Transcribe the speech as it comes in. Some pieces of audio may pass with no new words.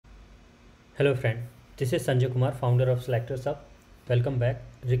Hello friend, this is Sanjay Kumar, founder of SelectorsHub. Welcome back.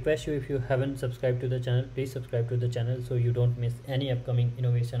 Request you, if you haven't subscribed to the channel, please subscribe to the channel so you don't miss any upcoming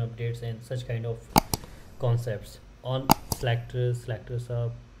innovation updates and such kind of concepts on Selectors,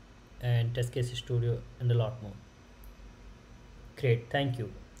 SelectorsHub and TestCase Studio and a lot more. Great, thank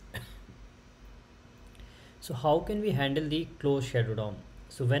you. So how can we handle the closed shadow DOM?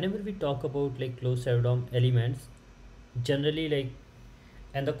 So whenever we talk about like closed shadow DOM elements, generally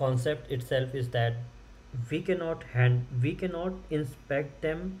and the concept itself is that we cannot inspect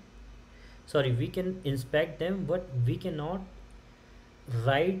them. We can inspect them, but we cannot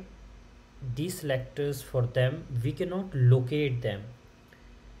write these selectors for them. We cannot locate them.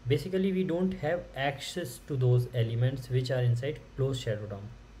 Basically, we don't have access to those elements which are inside closed shadow DOM.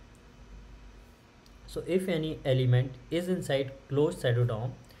 So if any element is inside closed shadow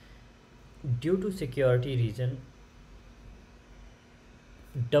DOM, due to security reason,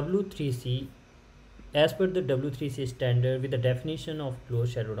 W3C, as per the W3C standard with the definition of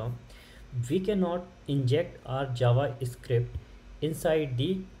closed shadow DOM, we cannot inject our JavaScript inside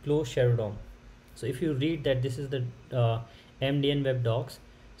the closed shadow DOM. So if you read that, this is the MDN web docs.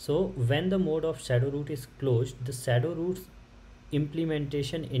 So when the mode of shadowroot is closed, the shadowroot's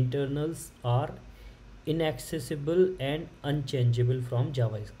implementation internals are inaccessible and unchangeable from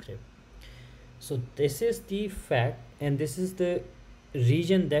JavaScript. So this is the fact, and this is the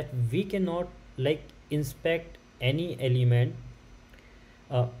region that we cannot inspect any element.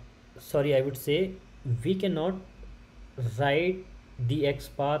 I would say we cannot write the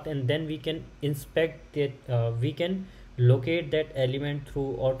XPath and then we can inspect that. We can locate that element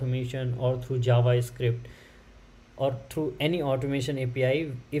through automation or through JavaScript or through any automation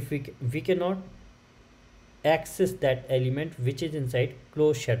API. If we cannot access that element which is inside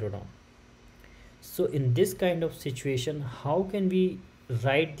closed shadow DOM. So in this kind of situation, how can we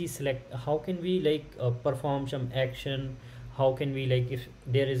write the select, how can we perform some action, how can we if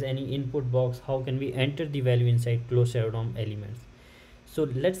there is any input box, how can we enter the value inside closed shadow DOM elements? So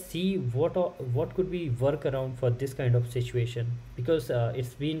let's see what could be work around for this kind of situation, because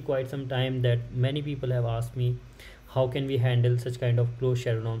it's been quite some time that many people have asked me how can we handle such kind of closed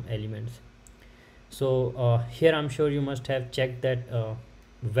shadow DOM elements. So here I'm sure you must have checked that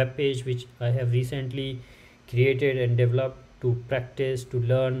web page which I have recently created and developed to practice, to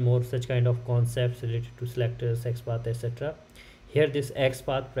learn more such kind of concepts related to selectors, XPath, etc. Here this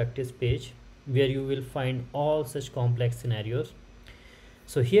XPath practice page where you will find all such complex scenarios.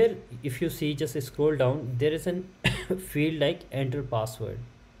 So here if you see, just scroll down, there is an field like enter password.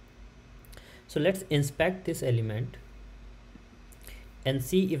 So let's inspect this element and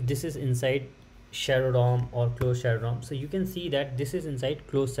see if this is inside shadow DOM or closed shadow DOM. So you can see that this is inside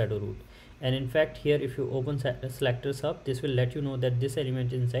closed shadow root, and in fact here if you open SelectorsHub, this will let you know that this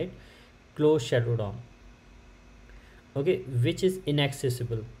element is inside closed shadow DOM, okay, which is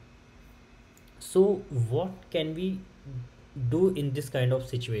inaccessible. So what can we do in this kind of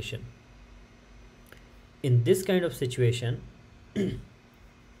situation? In this kind of situation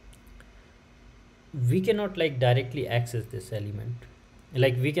we cannot directly access this element.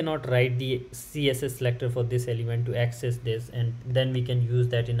 We cannot write the cssSelector for this element to access this, and then we can use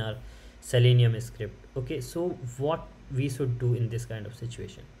that in our Selenium script. Okay, so what we should do in this kind of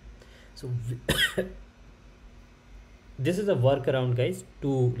situation? So this is a workaround, guys,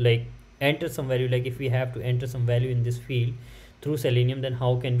 to enter some value. If we have to enter some value in this field through Selenium, then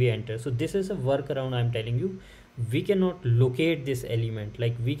how can we enter? So this is a workaround I'm telling you. We cannot locate this element,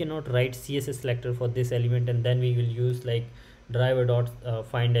 we cannot write cssSelector for this element and then we will use driver dot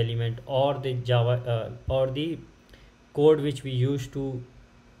find element or the Java or the code which we use to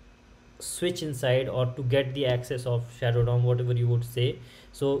switch inside or to get the access of shadow DOM, whatever you would say.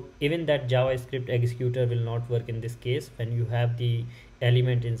 So even that JavaScript executor will not work in this case when you have the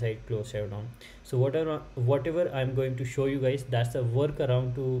element inside closed shadow DOM. So whatever I'm going to show you guys, that's a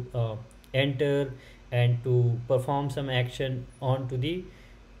workaround to enter and to perform some action onto the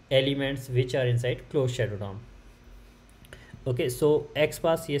elements which are inside closed shadow DOM. Okay, so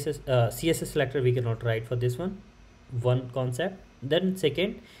XPath cssSelector we cannot write for this one concept. Then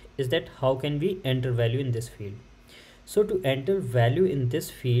second is that how can we enter value in this field? So to enter value in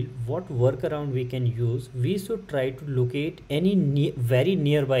this field, what workaround we can use? We should try to locate any very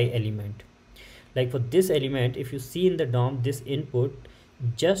nearby element. For this element, if you see in the DOM, this input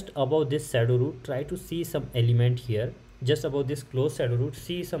just above this shadow root, try to see some element here. Just above this closed shadow root,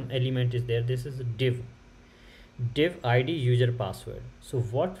 see some element is there. This is a div id user password. So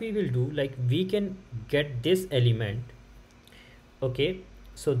what we will do, we can get this element. Okay,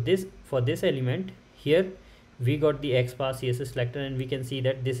 so this, for this element here we got the XPath CSS selector, and we can see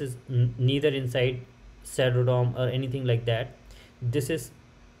that this is neither inside shadowdom or anything like that. This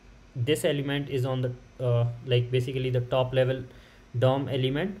element is on the like basically the top level DOM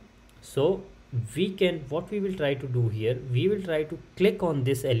element. So we can, what we will try to do here, we will try to click on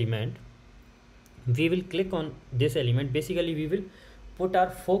this element. We will click on this element. Basically we will put our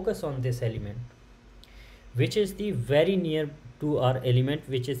focus on this element, which is the very near to our element,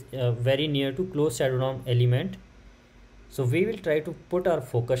 which is very near to close shadowdom element. So we will try to put our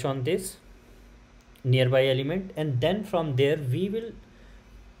focus on this nearby element, and then from there we will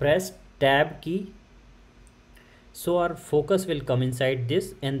press tab key, so our focus will come inside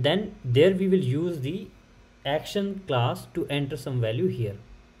this, and then there we will use the action class to enter some value here.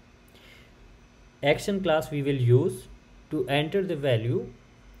 Action class we will use to enter the value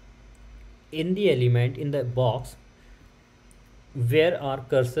in the element, in the box where our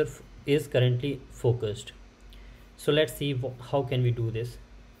cursor is currently focused. So let's see how can we do this.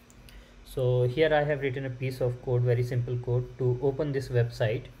 So here I have written a piece of code, very simple code, to open this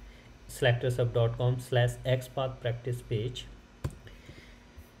website selectorshub.com/xpath practice page.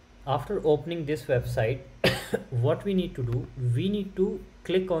 After opening this website, what we need to do, we need to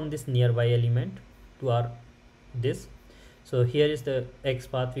click on this nearby element to our this. So here is the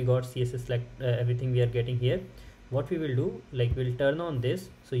XPath, we got CSS select, everything we are getting here. What we will do, like we'll turn on this.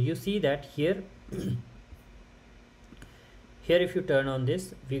 So you see that here here if you turn on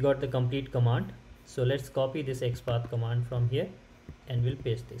this, we got the complete command. So let's copy this XPath command from here and we'll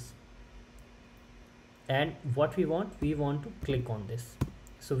paste this. And what we want to click on this.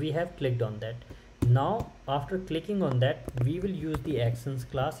 So we have clicked on that. Now after clicking on that, we will use the actions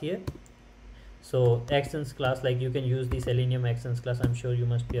class here. So actions class, like you can use the Selenium actions class, I'm sure you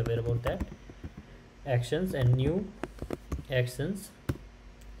must be aware about that. Actions and new actions,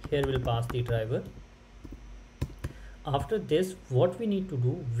 here we'll pass the driver. After this, what we need to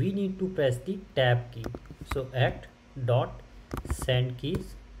do, we need to press the tab key. So act dot send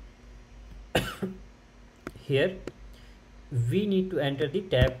keys. Here we need to enter the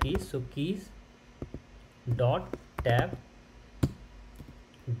tab keys. So keys dot tab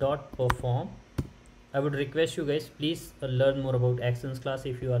dot perform. I would request you guys, please learn more about actions class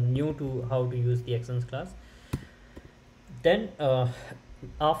if you are new to how to use the actions class. Then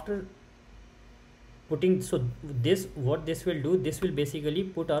after putting, so this, what this will do, this will basically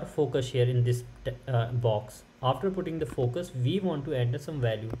put our focus here in this box. After putting the focus, we want to enter some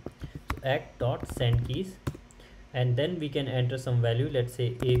value. So act dot send keys, and then we can enter some value, let's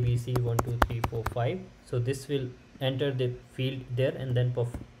say ABC 1 2 3 4 5. So this will enter the field there, and then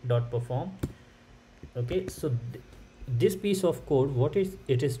dot perform. Okay, so this piece of code, what is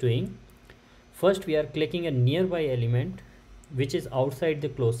it is doing, first we are clicking a nearby element which is outside the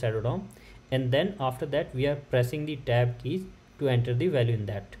closed shadowdom, and then after that we are pressing the tab keys to enter the value in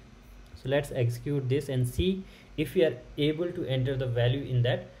that. So let's execute this and see if we are able to enter the value in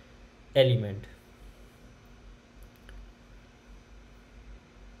that element.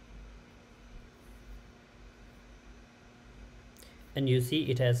 And you see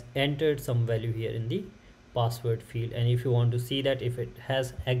it has entered some value here in the password field. And if you want to see that if it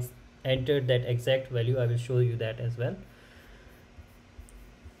has entered that exact value, I will show you that as well.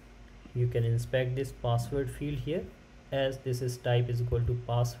 You can inspect this password field here, as this is type is equal to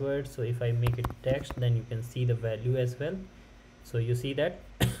password. So if I make it text, then you can see the value as well. So you see that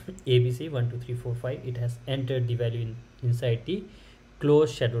ABC 1 2 3 4 5, it has entered the value inside the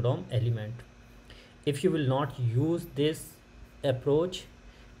closed shadowdom element. If you will not use this approach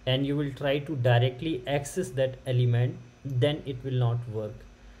and you will try to directly access that element, then it will not work.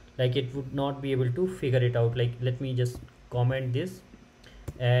 Like it would not be able to figure it out. Like let me just comment this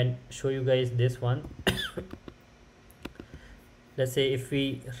and show you guys this one. Let's say if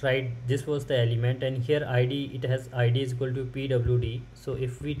we write, this was the element, and here ID, it has ID is equal to pwd. So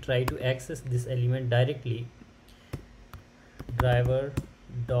if we try to access this element directly, driver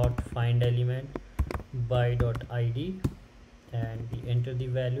dot find element by dot id, and we enter the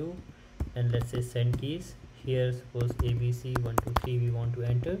value, and let's say send keys. Here suppose ABC 1 2 3 we want to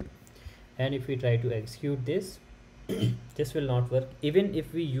enter, and if we try to execute this, this will not work. Even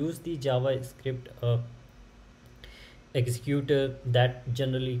if we use the JavaScript executor, that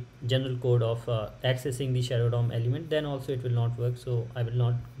general code of accessing the shadowdom element, then also it will not work. So I will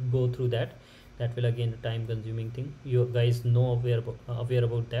not go through that. That will again a time consuming thing. You guys know aware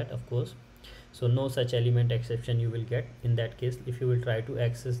about that, of course. So no such element exception you will get in that case if you will try to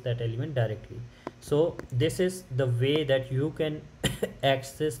access that element directly. So this is the way that you can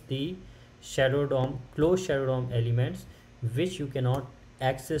access the shadowdom, closed shadowdom elements, which you cannot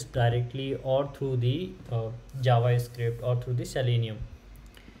access directly or through the JavaScript or through the Selenium.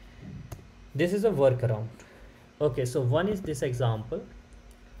 This is a workaround. Okay, so one is this example.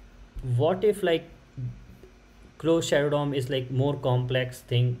 What if like closed shadow DOM is like more complex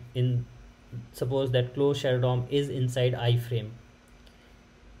thing? In suppose that closed shadow DOM is inside iframe.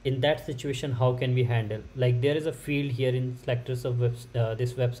 In that situation, how can we handle? Like there is a field here in selectors of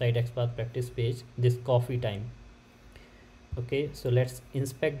this website XPath practice page, this coffee time. Okay, so let's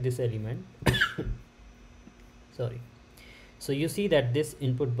inspect this element. Sorry. So you see that this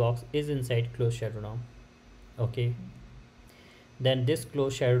input box is inside closed shadow DOM. Okay, then this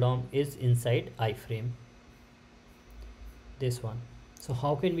closed shadow DOM is inside iframe, this one. So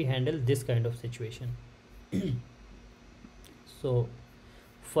how can we handle this kind of situation? So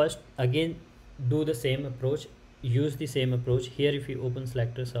first again do the same approach, use the same approach here. If you open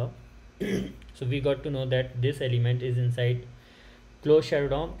SelectorsHub, so we got to know that this element is inside closed shadow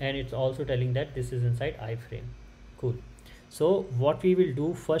DOM, and it's also telling that this is inside iframe. Cool. So what we will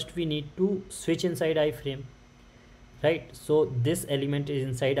do, first we need to switch inside iframe, right? So this element is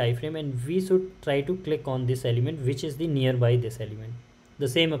inside iframe, and we should try to click on this element which is the nearby this element. The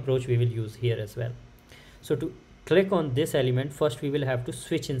same approach we will use here as well. So to click on this element, first we will have to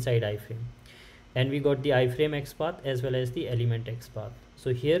switch inside iframe, and we got the iframe XPath as well as the element XPath.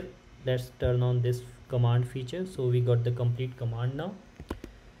 So here let's turn on this command feature. So we got the complete command now,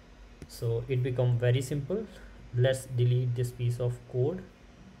 so it become very simple. Let's delete this piece of code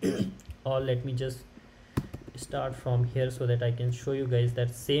or let me just start from here so that I can show you guys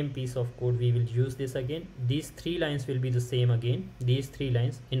that same piece of code. We will use this again. These 3 lines will be the same again, these 3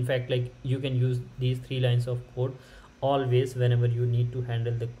 lines. In fact, like you can use these 3 lines of code always whenever you need to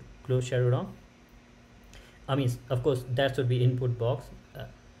handle the closed shadow DOM. I mean, of course that should be input box.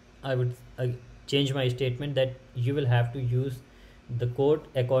 I would change my statement that you will have to use the code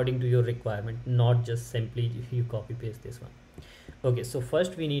according to your requirement, not just simply you copy paste this one. Okay, so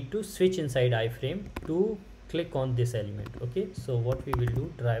first we need to switch inside iframe to click on this element. Okay, so what we will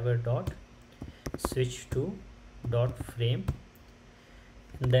do, driver dot switch to dot frame,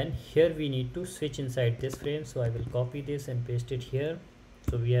 and then here we need to switch inside this frame. So I will copy this and paste it here.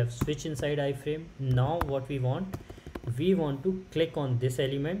 So we have switch inside iframe. Now what we want to click on this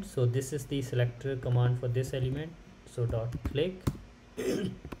element. So this is the selector command for this element. So dot click.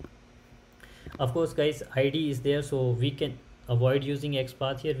 Of course guys, id is there, so we can avoid using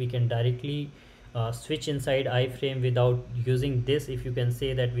XPath here. We can directly switch inside iframe without using this. If you can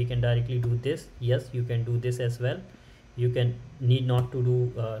say that we can directly do this, yes, you can do this as well. You can need not to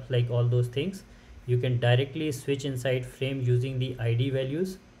do like all those things. You can directly switch inside frame using the id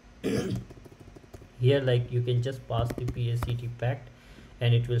values. Here like you can just pass the PSCT pact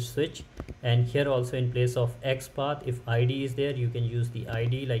and it will switch. And here also in place of XPath, if id is there, you can use the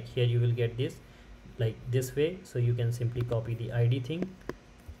id. Like here you will get this like this way, so you can simply copy the id thing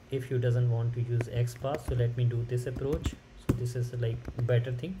if you doesn't want to use XPath. So let me do this approach. So this is like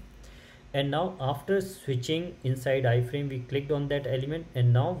better thing. And now after switching inside iframe, we clicked on that element,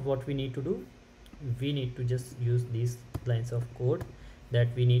 and now what we need to do, we need to just use these lines of code that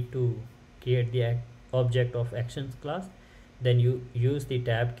we need to create the object of actions class. Then you use the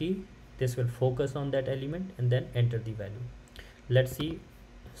tab key. This will focus on that element and then enter the value. Let's see.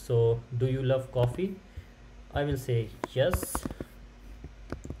 So do you love coffee? I will say yes,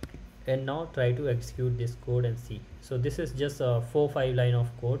 and now try to execute this code and see. So this is just a 4-5 line of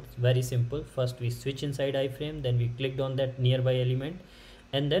code. It's very simple. First we switch inside iframe, then we clicked on that nearby element,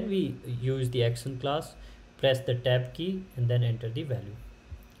 and then we use the action class, press the tab key, and then enter the value.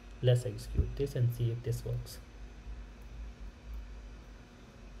 Let's execute this and see if this works.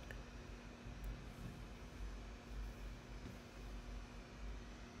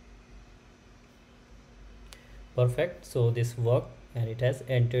 Perfect. So this worked and it has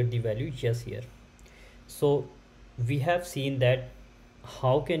entered the value yes here. So we have seen that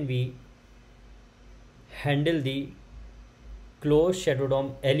how can we handle the closed shadow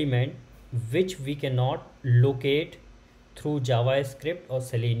DOM element which we cannot locate through JavaScript or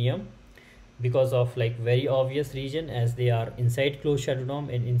Selenium because of like very obvious reason, as they are inside closed shadow DOM,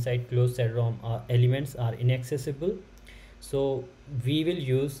 and inside closed shadow DOM elements are inaccessible. So we will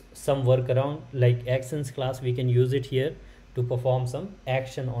use some workaround like actions class. We can use it here to perform some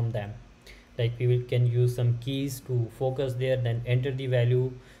action on them. Like we can use some keys to focus there, then enter the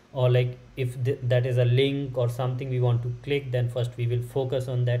value, or like if that is a link or something we want to click, then first we will focus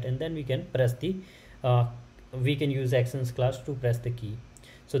on that, and then we can press the we can use actions class to press the key.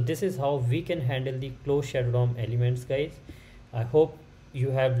 So this is how we can handle the closed shadow DOM elements, guys. I hope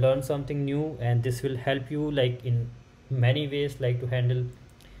you have learned something new, and this will help you like in many ways like to handle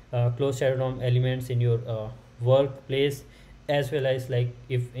closed shadow DOM elements in your workplace, as well as like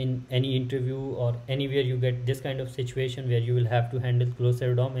if in any interview or anywhere you get this kind of situation where you will have to handle closed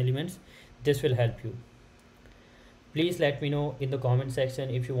shadow DOM elements, this will help you. Please let me know in the comment section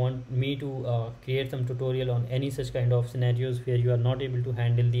if you want me to create some tutorial on any such kind of scenarios where you are not able to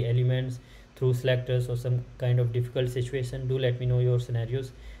handle the elements through selectors or some kind of difficult situation. Do let me know your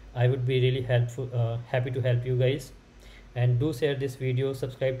scenarios. I would be really happy to help you guys. And do share this video,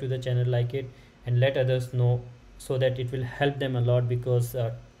 subscribe to the channel, like it, and let others know so that it will help them a lot, because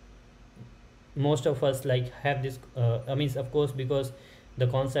most of us like have this I mean, of course, because the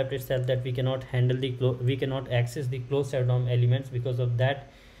concept itself that we cannot handle we cannot access the closed shadow DOM elements. Because of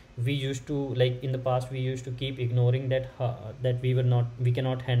that, we used to, like in the past, we used to keep ignoring that that we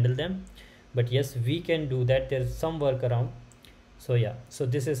cannot handle them. But yes, we can do that. There's some workaround. So yeah, so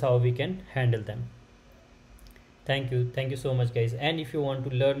this is how we can handle them. Thank you so much guys. And if you want to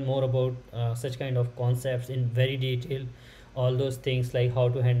learn more about such kind of concepts in very detail, all those things like how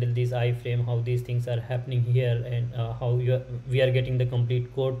to handle these iframe, how these things are happening here, and we are getting the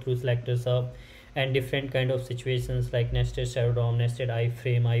complete code through SelectorsHub, and different kind of situations like nested shadow DOM, nested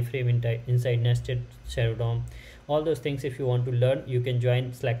iframe inside nested shadow DOM, all those things. If you want to learn, you can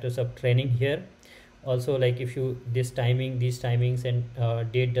join SelectorsHub training here. Also, like if you these timings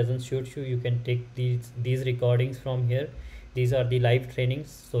and date doesn't suit you, you can take these recordings from here. These are the live trainings,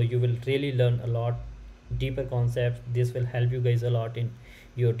 so you will really learn a lot deeper concepts. This will help you guys a lot in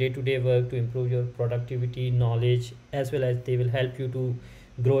your day-to-day work to improve your productivity, knowledge, as well as they will help you to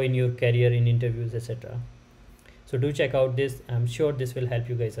grow in your career in interviews, etc. So do check out this. I'm sure this will help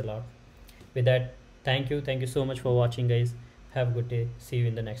you guys a lot. With that, thank you so much for watching guys. Have a good day. See you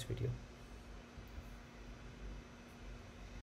in the next video.